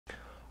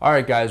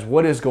Alright guys,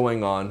 what is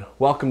going on?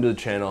 Welcome to the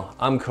channel.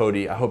 I'm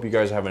Cody. I hope you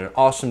guys are having an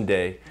awesome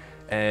day.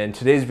 And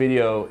today's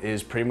video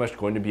is pretty much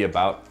going to be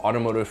about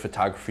automotive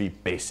photography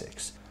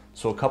basics.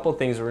 So a couple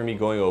things we're going to be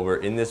going over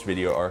in this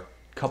video are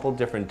a couple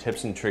different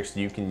tips and tricks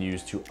that you can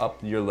use to up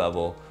your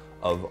level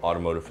of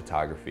automotive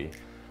photography.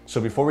 So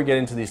before we get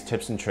into these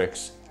tips and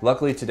tricks,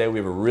 luckily today we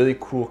have a really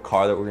cool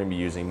car that we're going to be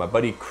using. My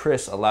buddy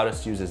Chris allowed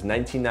us to use his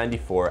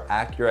 1994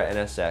 Acura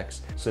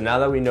NSX. So now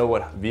that we know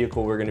what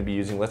vehicle we're going to be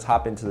using, let's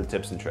hop into the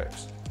tips and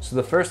tricks. So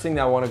the first thing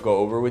that I want to go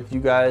over with you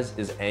guys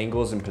is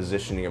angles and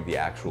positioning of the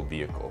actual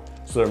vehicle.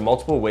 So there are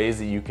multiple ways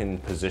that you can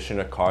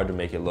position a car to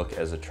make it look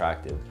as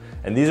attractive.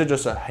 And these are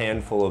just a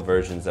handful of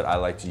versions that I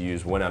like to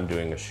use when I'm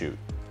doing a shoot.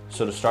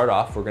 So to start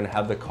off, we're going to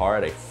have the car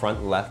at a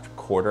front left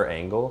quarter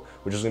angle,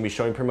 which is going to be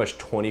showing pretty much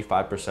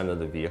 25% of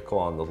the vehicle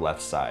on the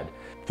left side.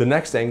 The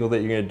next angle that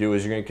you're going to do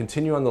is you're going to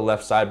continue on the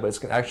left side, but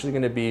it's actually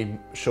going to be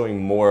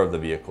showing more of the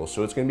vehicle.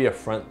 So it's going to be a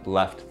front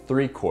left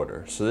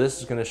 3/4. So this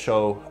is going to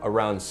show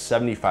around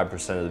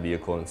 75% of the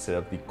vehicle instead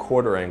of the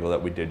quarter angle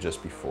that we did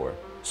just before.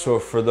 So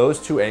for those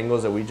two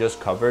angles that we just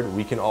covered,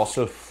 we can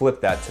also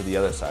flip that to the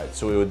other side.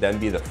 So it would then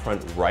be the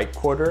front right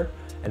quarter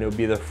and it would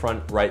be the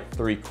front right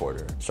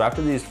 3/4. So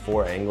after these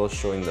four angles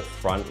showing the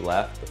front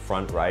left, the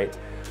front right,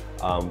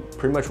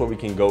 pretty much what we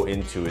can go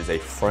into is a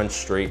front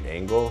straight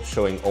angle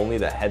showing only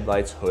the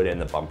headlights, hood,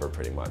 and the bumper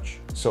pretty much.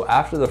 So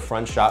after the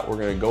front shot, we're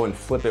gonna go and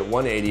flip it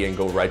 180 and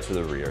go right to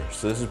the rear.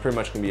 So this is pretty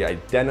much gonna be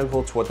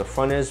identical to what the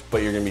front is,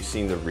 but you're gonna be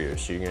seeing the rear.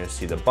 So you're gonna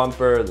see the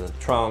bumper, the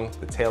trunk,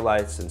 the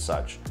taillights, and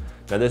such.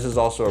 Now this is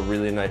also a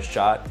really nice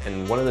shot,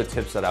 and one of the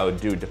tips that I would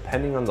do,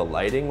 depending on the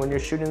lighting when you're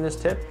shooting this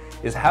tip,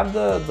 is have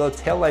the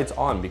taillights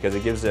on because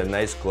it gives it a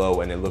nice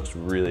glow and it looks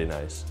really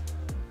nice.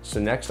 So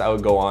next I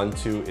would go on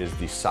to is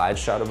the side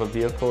shot of a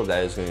vehicle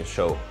that is going to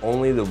show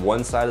only the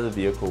one side of the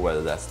vehicle,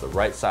 whether that's the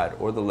right side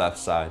or the left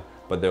side,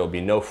 but there will be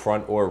no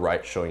front or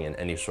right showing in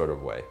any sort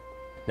of way.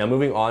 Now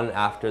moving on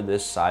after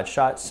this side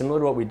shot, similar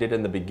to what we did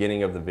in the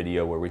beginning of the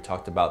video where we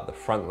talked about the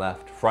front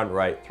left, front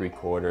right,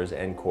 3/4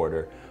 and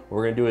quarter, what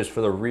we're going to do is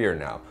for the rear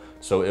now.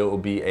 So it will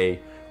be a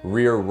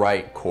rear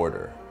right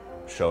quarter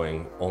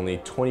showing only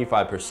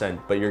 25%,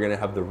 but you're going to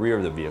have the rear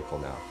of the vehicle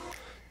now.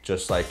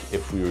 Just like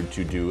if we were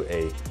to do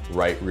a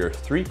right rear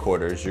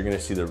 3/4, you're going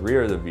to see the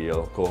rear of the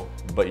vehicle,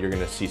 but you're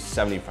going to see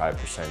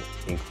 75%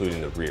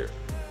 including the rear.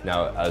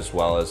 Now, as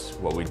well as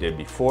what we did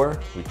before,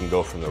 we can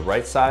go from the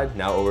right side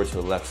now over to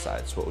the left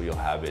side. So what you'll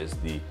have is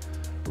the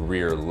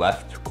rear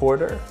left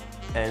quarter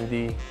and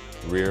the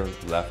rear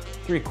left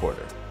 3/4.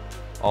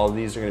 All of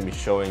these are going to be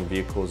showing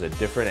vehicles at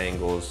different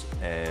angles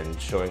and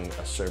showing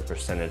a certain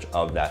percentage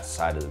of that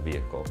side of the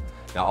vehicle.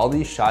 Now all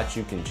these shots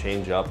you can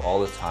change up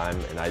all the time,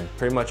 and I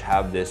pretty much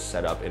have this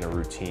set up in a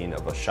routine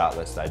of a shot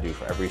list that I do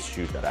for every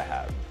shoot that I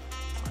have.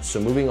 So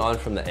moving on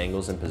from the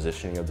angles and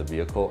positioning of the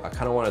vehicle, I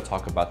kind of want to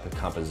talk about the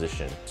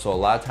composition. So a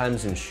lot of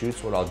times in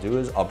shoots, what I'll do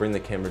is I'll bring the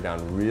camera down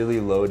really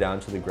low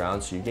down to the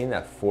ground so you gain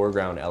that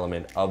foreground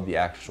element of the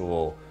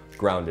actual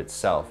ground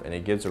itself, and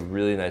it gives a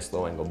really nice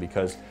low angle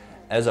because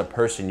as a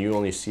person, you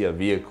only see a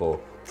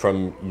vehicle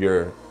from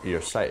your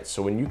sight.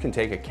 So when you can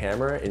take a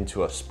camera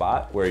into a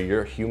spot where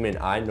your human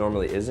eye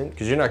normally isn't,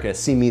 because you're not gonna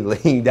see me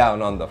laying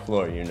down on the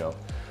floor, you know,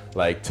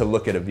 like to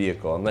look at a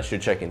vehicle unless you're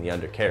checking the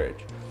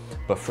undercarriage.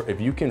 But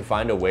if you can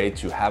find a way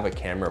to have a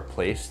camera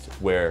placed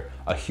where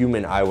a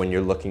human eye when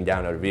you're looking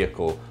down at a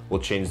vehicle will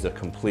change the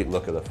complete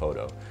look of the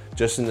photo.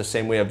 Just in the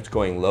same way of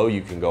going low,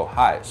 you can go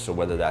high. So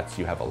whether that's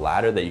you have a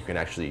ladder that you can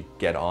actually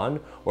get on,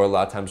 or a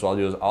lot of times what I'll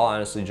do is I'll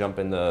honestly jump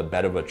in the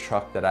bed of a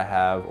truck that I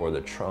have or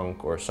the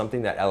trunk or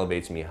something that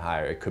elevates me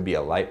higher. It could be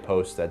a light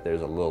post that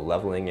there's a little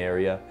leveling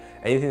area,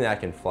 anything that I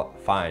can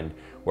find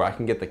where I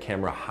can get the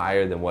camera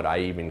higher than what I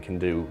even can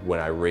do when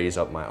I raise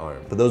up my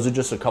arm. But those are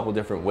just a couple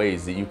different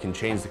ways that you can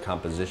change the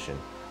composition.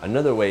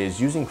 Another way is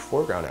using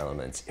foreground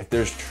elements. If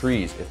there's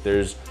trees, if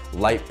there's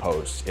light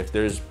posts, if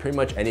there's pretty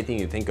much anything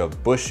you think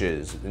of,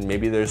 bushes, and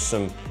maybe there's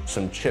some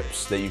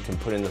chips that you can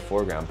put in the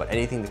foreground, but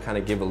anything to kind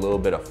of give a little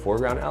bit of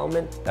foreground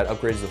element, that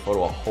upgrades the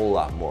photo a whole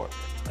lot more.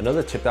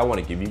 Another tip that I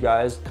want to give you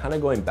guys, kind of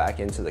going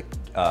back into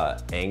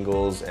the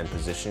angles and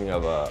positioning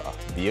of a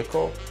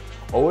vehicle,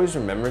 always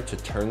remember to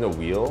turn the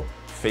wheel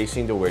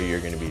facing to where you're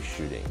going to be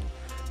shooting,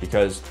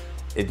 because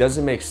it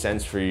doesn't make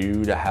sense for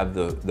you to have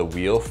the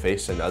wheel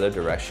face another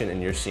direction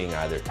and you're seeing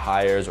either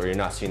tires or you're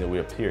not seeing the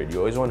wheel period. You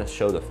always want to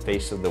show the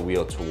face of the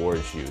wheel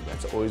towards you.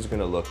 That's always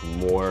going to look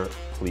more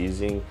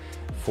pleasing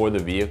for the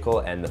vehicle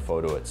and the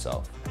photo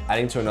itself.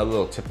 Adding to another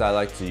little tip that I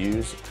like to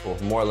use, or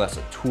more or less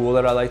a tool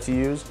that I like to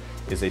use,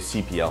 is a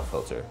CPL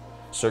filter.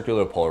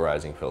 Circular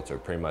polarizing filter,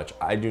 pretty much.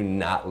 I do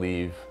not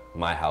leave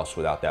my house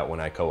without that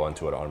when I go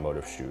onto an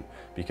automotive shoot,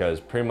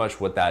 because pretty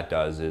much what that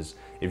does is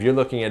if you're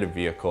looking at a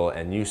vehicle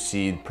and you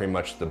see pretty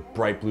much the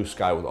bright blue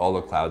sky with all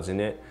the clouds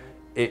in it,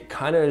 it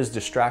kind of is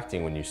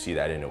distracting when you see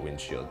that in a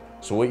windshield.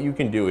 So what you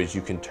can do is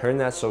you can turn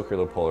that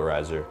circular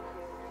polarizer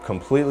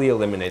completely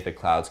eliminate the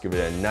clouds, give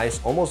it a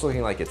nice, almost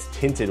looking like it's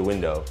tinted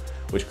window,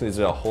 which gives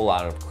it a whole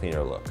lot of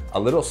cleaner look. A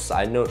little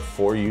side note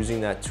for using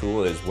that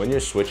tool is when you're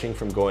switching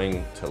from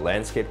going to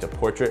landscape to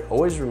portrait,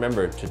 always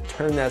remember to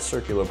turn that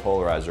circular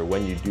polarizer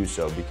when you do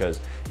so, because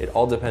it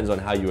all depends on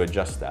how you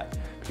adjust that.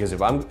 Because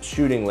if I'm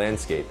shooting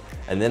landscape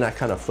and then I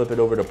kind of flip it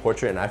over to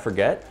portrait and I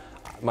forget,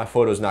 my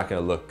photo's not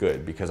gonna look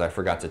good because I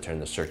forgot to turn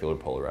the circular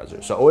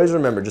polarizer. So always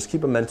remember, just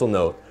keep a mental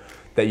note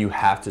that you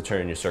have to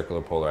turn your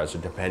circular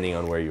polarizer depending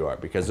on where you are,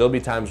 because there'll be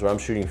times where I'm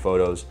shooting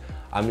photos,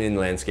 I'm in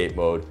landscape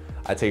mode,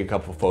 I take a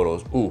couple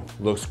photos, ooh,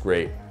 looks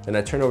great. Then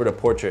I turn over to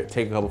portrait,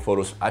 take a couple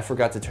photos, I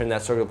forgot to turn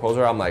that circular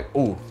polarizer, I'm like,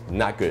 ooh,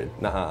 not good,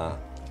 nah.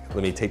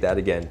 Let me take that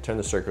again, turn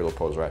the circular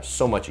polarizer,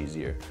 so much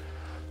easier.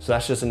 So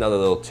that's just another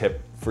little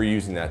tip for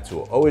using that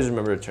tool. Always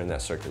remember to turn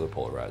that circular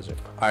polarizer.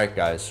 All right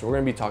guys, so we're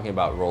gonna be talking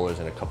about rollers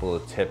and a couple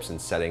of tips and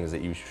settings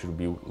that you should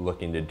be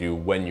looking to do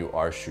when you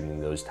are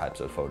shooting those types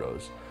of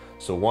photos.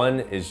 So one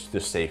is the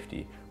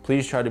safety.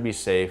 Please try to be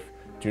safe.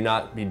 Do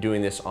not be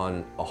doing this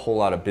on a whole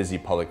lot of busy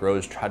public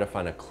roads. Try to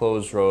find a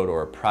closed road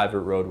or a private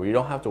road where you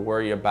don't have to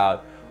worry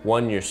about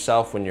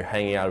yourself when you're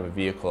hanging out of a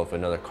vehicle if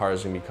another car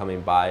is gonna be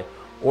coming by,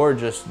 or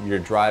just your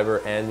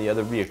driver and the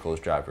other vehicle's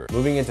driver.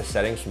 Moving into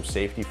settings from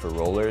safety for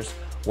rollers,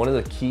 one of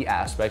the key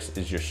aspects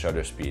is your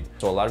shutter speed.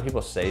 So a lot of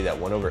people say that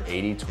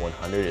 1/80 to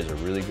 100 is a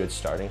really good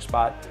starting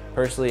spot.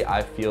 Personally,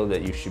 I feel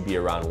that you should be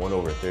around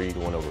 1/30 to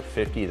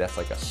 1/50. That's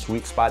like a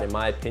sweet spot in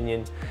my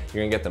opinion.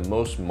 You're gonna get the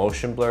most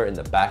motion blur in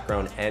the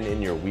background and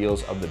in your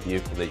wheels of the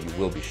vehicle that you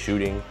will be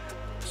shooting.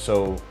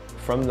 So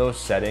from those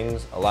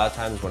settings, a lot of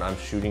times when I'm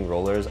shooting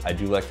rollers, I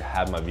do like to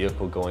have my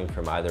vehicle going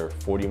from either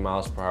 40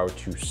 miles per hour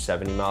to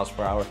 70 miles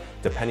per hour,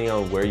 depending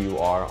on where you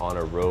are on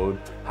a road,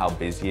 how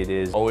busy it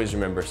is. Always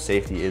remember,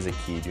 safety is a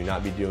key. Do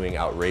not be doing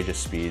outrageous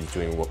speeds,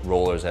 doing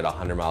rollers at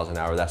 100 miles an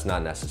hour. That's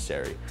not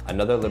necessary.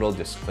 Another little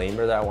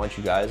disclaimer that I want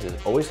you guys is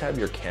always have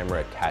your camera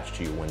attached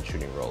to you when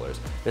shooting rollers.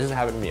 This has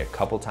happened to me a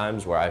couple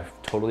times where I've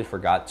totally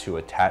forgot to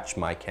attach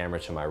my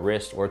camera to my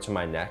wrist or to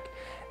my neck,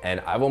 and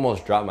I've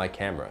almost dropped my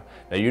camera.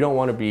 Now you don't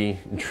want to be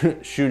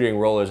shooting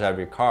rollers out of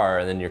your car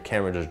and then your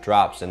camera just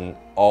drops and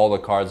all the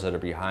cars that are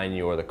behind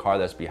you or the car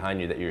that's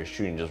behind you that you're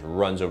shooting just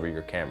runs over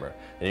your camera.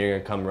 And you're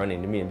gonna come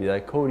running to me and be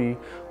like, Cody,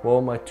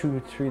 well, my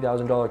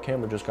 $2,000-3,000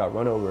 camera just got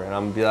run over. And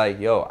I'm gonna be like,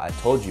 yo, I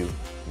told you,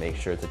 make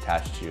sure it's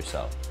attached to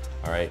yourself.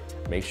 All right,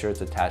 make sure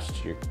it's attached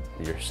to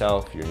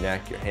yourself, your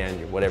neck, your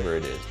hand, whatever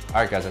it is.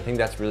 All right guys, I think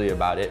that's really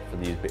about it for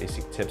these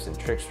basic tips and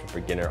tricks for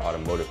beginner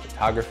automotive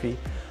photography.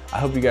 I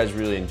hope you guys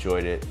really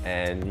enjoyed it,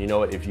 and you know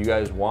what, if you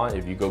guys want,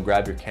 if you go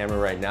grab your camera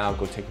right now,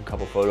 go take a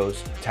couple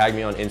photos, tag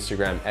me on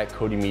Instagram at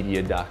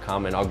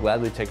codymedia.com, and I'll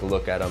gladly take a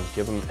look at them,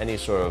 give them any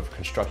sort of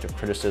constructive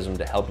criticism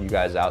to help you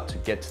guys out to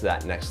get to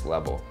that next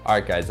level. All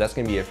right guys, that's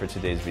gonna be it for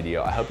today's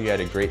video. I hope you had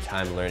a great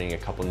time learning a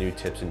couple new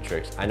tips and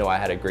tricks. I know I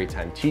had a great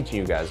time teaching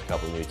you guys a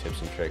couple new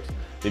tips and tricks.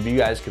 If you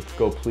guys could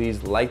go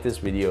please like this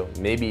video,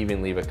 maybe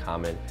even leave a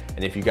comment,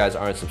 and if you guys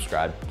aren't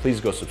subscribed, please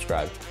go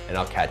subscribe, and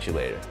I'll catch you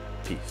later.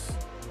 Peace.